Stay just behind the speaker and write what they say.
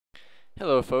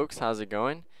Hello folks, how's it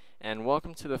going? And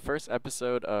welcome to the first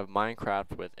episode of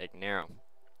Minecraft with Egnero.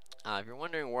 If you're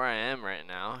wondering where I am right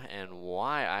now and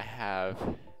why I have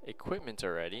equipment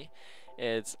already,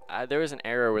 there was an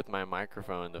error with my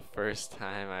microphone the first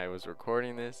time I was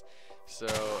recording this, so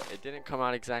it didn't come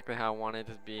out exactly how I wanted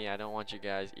it to be. I don't want you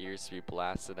guys' ears to be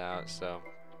blasted out, so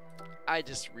I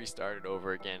just restarted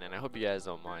over again, and I hope you guys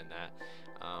don't mind that.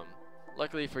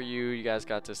 Luckily for you, you guys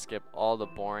got to skip all the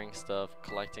boring stuff,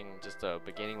 collecting just the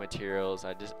beginning materials.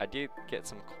 I did get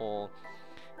some coal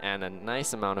and a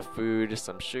nice amount of food,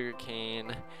 some sugar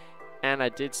cane, and I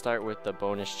did start with the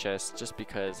bonus chest just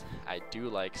because I do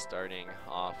like starting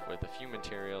off with a few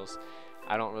materials.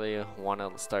 I don't really want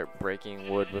to start breaking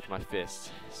wood with my fists.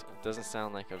 So it doesn't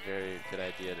sound like a very good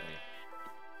idea to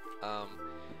me.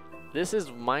 This is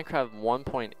Minecraft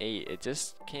 1.8. It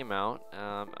just came out.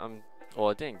 Well,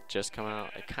 it didn't just come out.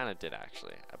 It kind of did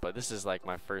actually, but this is like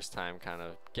my first time kind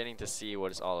of getting to see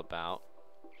what it's all about.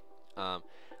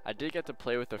 I did get to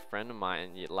play with a friend of mine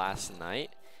last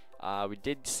night. We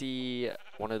did see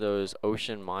one of those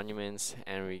ocean monuments,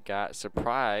 and we got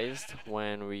surprised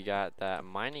when we got that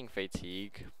mining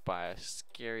fatigue by a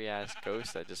scary ass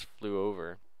ghost that just flew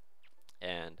over.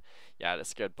 And yeah, that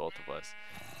scared both of us.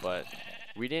 But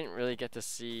we didn't really get to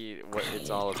see what it's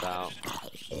all about.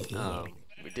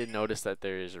 We did notice that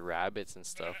there's rabbits and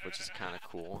stuff, which is kind of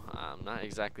cool. I'm not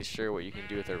exactly sure what you can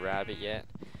do with a rabbit yet.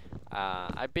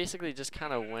 I basically just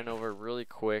kind of went over really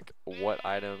quick what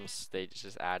items they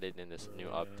just added in this new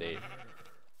update.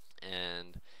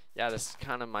 And yeah, this is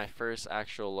kind of my first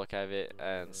actual look at it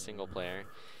and single player.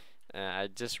 I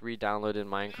just re-downloaded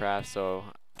Minecraft, so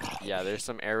yeah, there's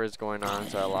some errors going on,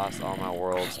 so I lost all my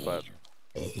worlds, but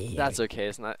that's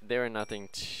okay. They were nothing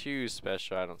too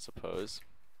special, I don't suppose.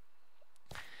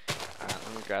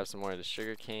 Let me grab some more of the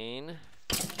sugar cane.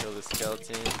 Kill the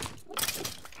skeleton.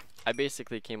 I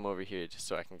basically came over here just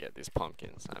so I can get these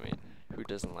pumpkins. I mean, who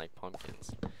doesn't like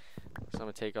pumpkins? So I'm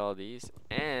gonna take all these,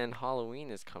 and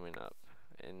Halloween is coming up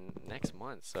in next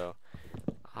month, so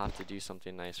I'll have to do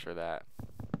something nice for that.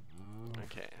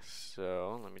 Okay,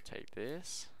 so let me take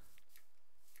this.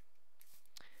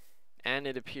 And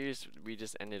it appears we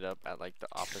just ended up at like the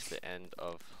opposite end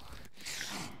of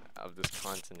this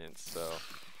continent, so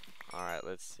alright,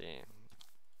 let's see.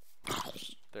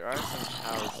 There are some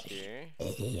cows here,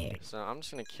 so I'm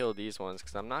just gonna kill these ones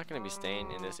because I'm not gonna be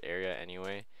staying in this area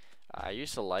anyway. I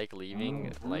used to like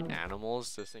leaving like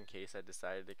animals just in case I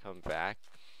decided to come back,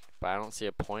 but I don't see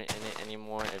a point in it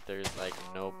anymore if there's like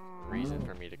no reason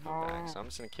for me to come back. So I'm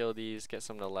just gonna kill these, get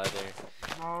some of the leather,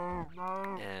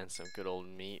 and some good old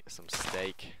meat, some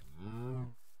steak.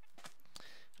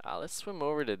 Let's swim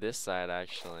over to this side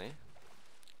actually,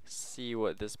 see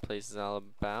what this place is all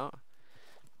about.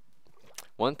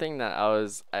 One thing that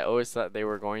I always thought they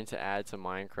were going to add to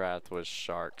Minecraft was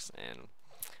sharks, and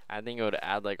I think it would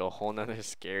add like a whole nother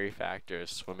scary factor of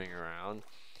swimming around.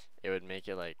 It would make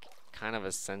it like kind of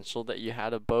essential that you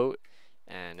had a boat,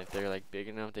 and if they're like big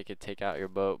enough they could take out your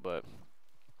boat, but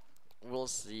we'll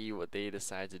see what they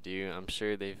decide to do. I'm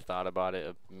sure they've thought about it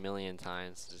a million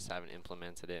times, just haven't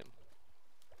implemented it.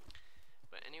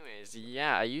 But anyways,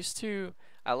 yeah,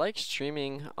 I like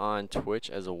streaming on Twitch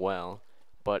as well,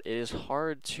 but it is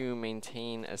hard to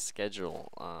maintain a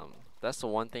schedule. That's the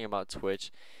one thing about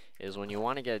Twitch, is when you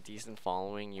want to get a decent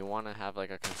following, you want to have like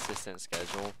a consistent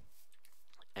schedule,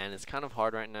 and it's kind of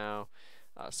hard right now.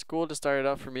 School just started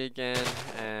up for me again,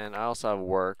 and I also have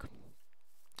work,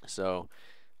 so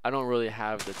I don't really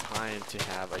have the time to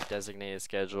have a designated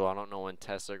schedule. I don't know when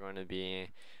tests are going to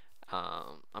be.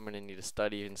 I'm gonna need to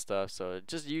study and stuff, so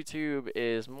just YouTube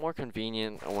is more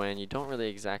convenient when you don't really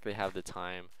exactly have the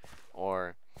time,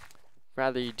 or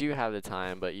rather you do have the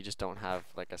time but you just don't have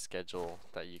like a schedule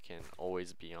that you can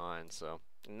always be on. So,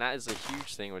 and that is a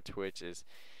huge thing with Twitch, is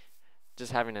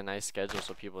just having a nice schedule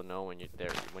so people know when you're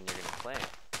there, when you're gonna play.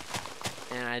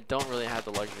 And I don't really have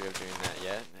the luxury of doing that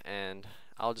yet, and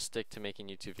I'll just stick to making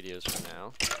YouTube videos for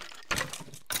now.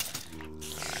 Alright,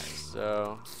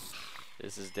 so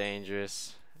this is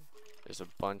dangerous. There's a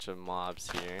bunch of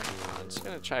mobs here. I'm just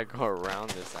gonna try to go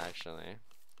around this actually.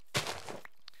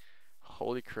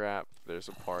 Holy crap, there's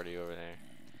a party over there.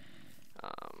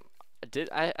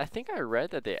 I think I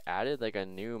read that they added like a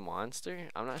new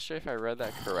monster. I'm not sure if I read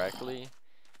that correctly,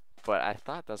 but I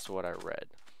thought that's what I read.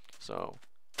 So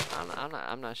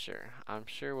I'm not sure. I'm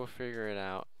sure we'll figure it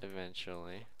out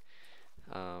eventually.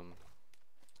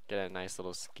 Get a nice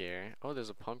little scare. Oh, there's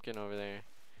a pumpkin over there,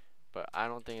 but I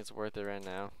don't think it's worth it right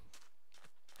now.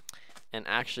 And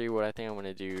actually what I think I'm going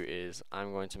to do is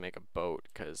I'm going to make a boat,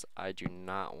 because I do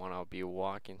not want to be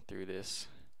walking through this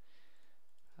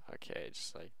Okay,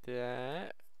 just like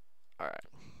that. Alright,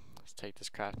 let's take this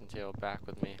crafting table back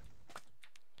with me.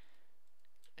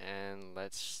 And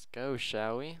let's go,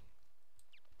 shall we?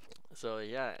 So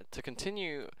yeah, to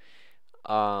continue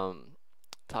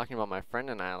talking about my friend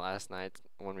and I last night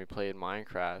when we played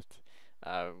Minecraft,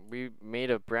 we made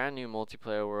a brand new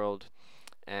multiplayer world,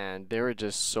 and there were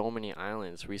just so many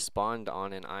islands. We spawned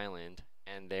on an island,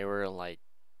 and they were like,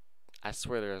 I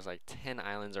swear there was like 10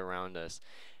 islands around us.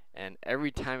 And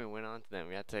every time we went onto them,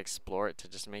 we had to explore it to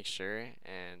just make sure,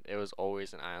 and it was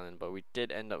always an island. But we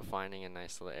did end up finding a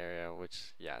nice little area,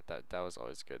 which, yeah, that was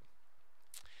always good.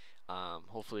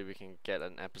 Hopefully we can get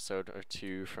an episode or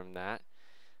two from that.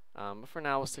 But for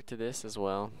now, we'll stick to this as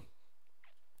well.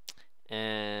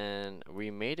 And we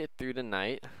made it through the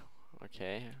night.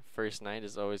 Okay, first night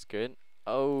is always good.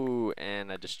 Oh,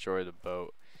 and I destroyed the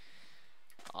boat.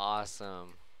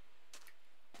 Awesome.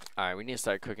 Alright, we need to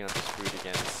start cooking up this food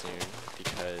again soon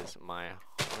because my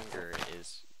hunger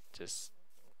is just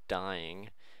dying.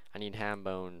 I need ham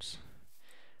bones.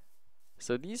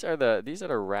 So these are the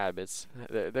rabbits.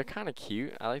 They're kind of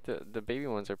cute. I like the baby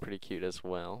ones are pretty cute as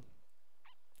well.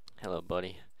 Hello,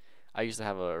 buddy. I used to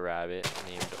have a rabbit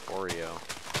named Oreo.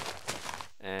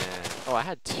 And oh, I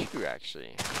had two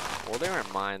actually. Well, they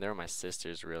weren't mine. They were my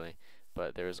sister's really.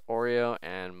 But there was Oreo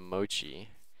and Mochi.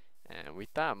 And we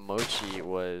thought Mochi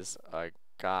was a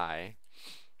guy.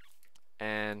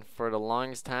 And for the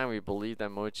longest time, we believed that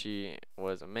Mochi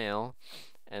was a male.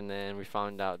 And then we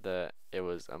found out that it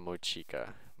was a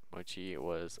Mochika. Mochi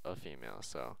was a female.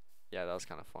 So, yeah, that was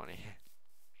kind of funny.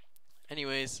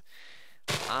 Anyways,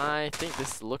 I think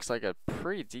this looks like a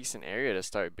pretty decent area to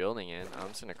start building in. I'm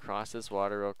just going to cross this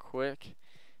water real quick.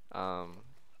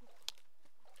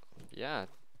 Yeah,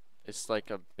 it's like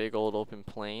a big old open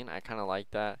plain. I kind of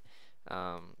like that.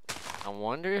 I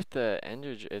wonder if the end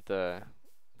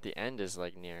is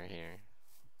like near here,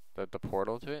 the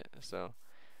portal to it. So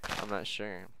I'm not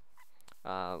sure.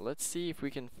 Let's see if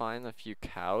we can find a few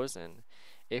cows, and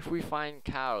if we find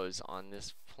cows on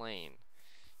this plain,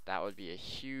 that would be a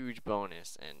huge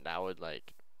bonus, and that would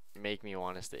like make me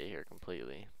want to stay here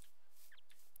completely.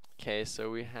 Okay,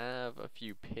 so we have a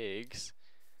few pigs.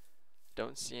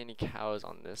 Don't see any cows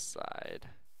on this side.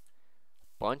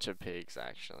 Bunch of pigs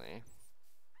actually.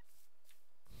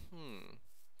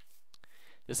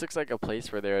 This looks like a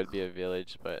place where there would be a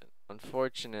village, but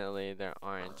unfortunately there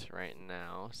aren't right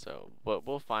now. So, but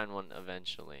we'll find one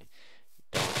eventually.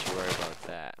 Don't you worry about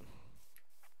that.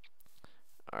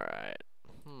 Alright.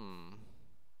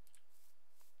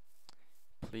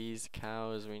 Please,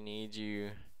 cows, we need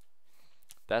you.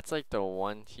 That's like the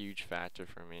one huge factor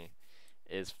for me,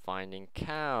 is finding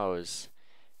cows.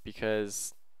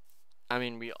 Because, I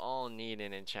mean, we all need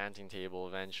an enchanting table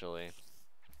eventually.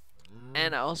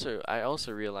 And I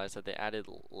also realized that they added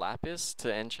lapis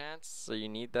to enchants, so you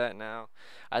need that now.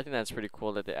 I think that's pretty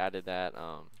cool that they added that.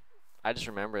 I just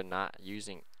remember not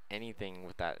using anything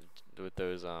with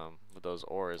those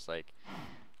ores. Like,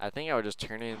 I think I would just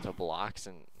turn it into blocks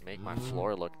and make my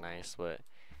floor look nice, but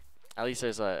at least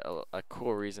there's a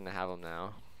cool reason to have them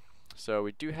now. So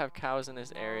we do have cows in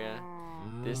this area.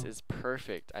 This is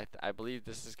perfect. I believe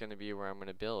this is gonna be where I'm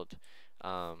gonna build.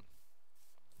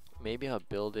 Maybe I'll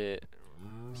build it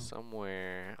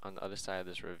somewhere on the other side of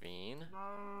this ravine.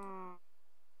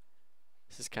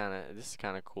 This is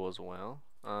kind of cool as well.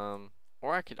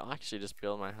 Or I could actually just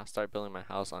start building my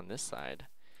house on this side.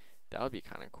 That would be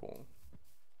kind of cool.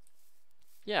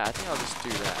 Yeah, I think I'll just do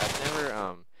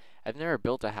that. I've never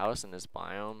built a house in this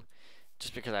biome,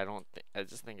 just because I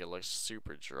just think it looks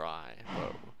super dry.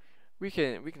 But we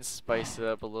can spice it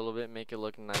up a little bit, make it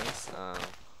look nice.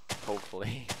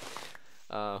 Hopefully.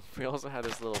 We also have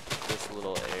this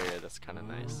little area that's kind of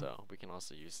nice, so we can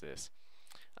also use this.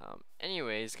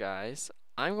 Anyways, guys,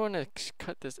 I'm going to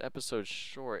cut this episode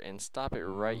short and stop it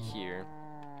right here,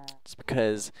 just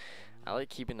because I like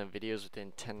keeping the videos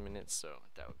within 10 minutes, so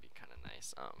that would be kind of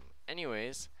nice.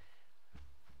 Anyways,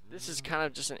 this is kind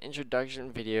of just an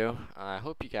introduction video. I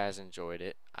hope you guys enjoyed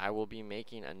it. I will be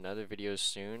making another video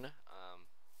soon.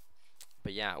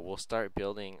 But yeah, we'll start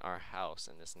building our house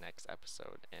in this next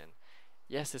episode. And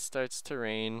yes, it starts to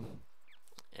rain,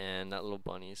 and that little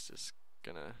bunny's just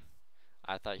gonna.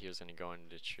 I thought he was gonna go into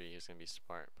the tree. He was gonna be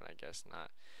smart, but I guess not.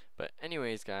 But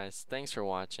anyways, guys, thanks for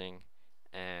watching,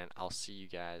 and I'll see you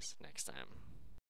guys next time.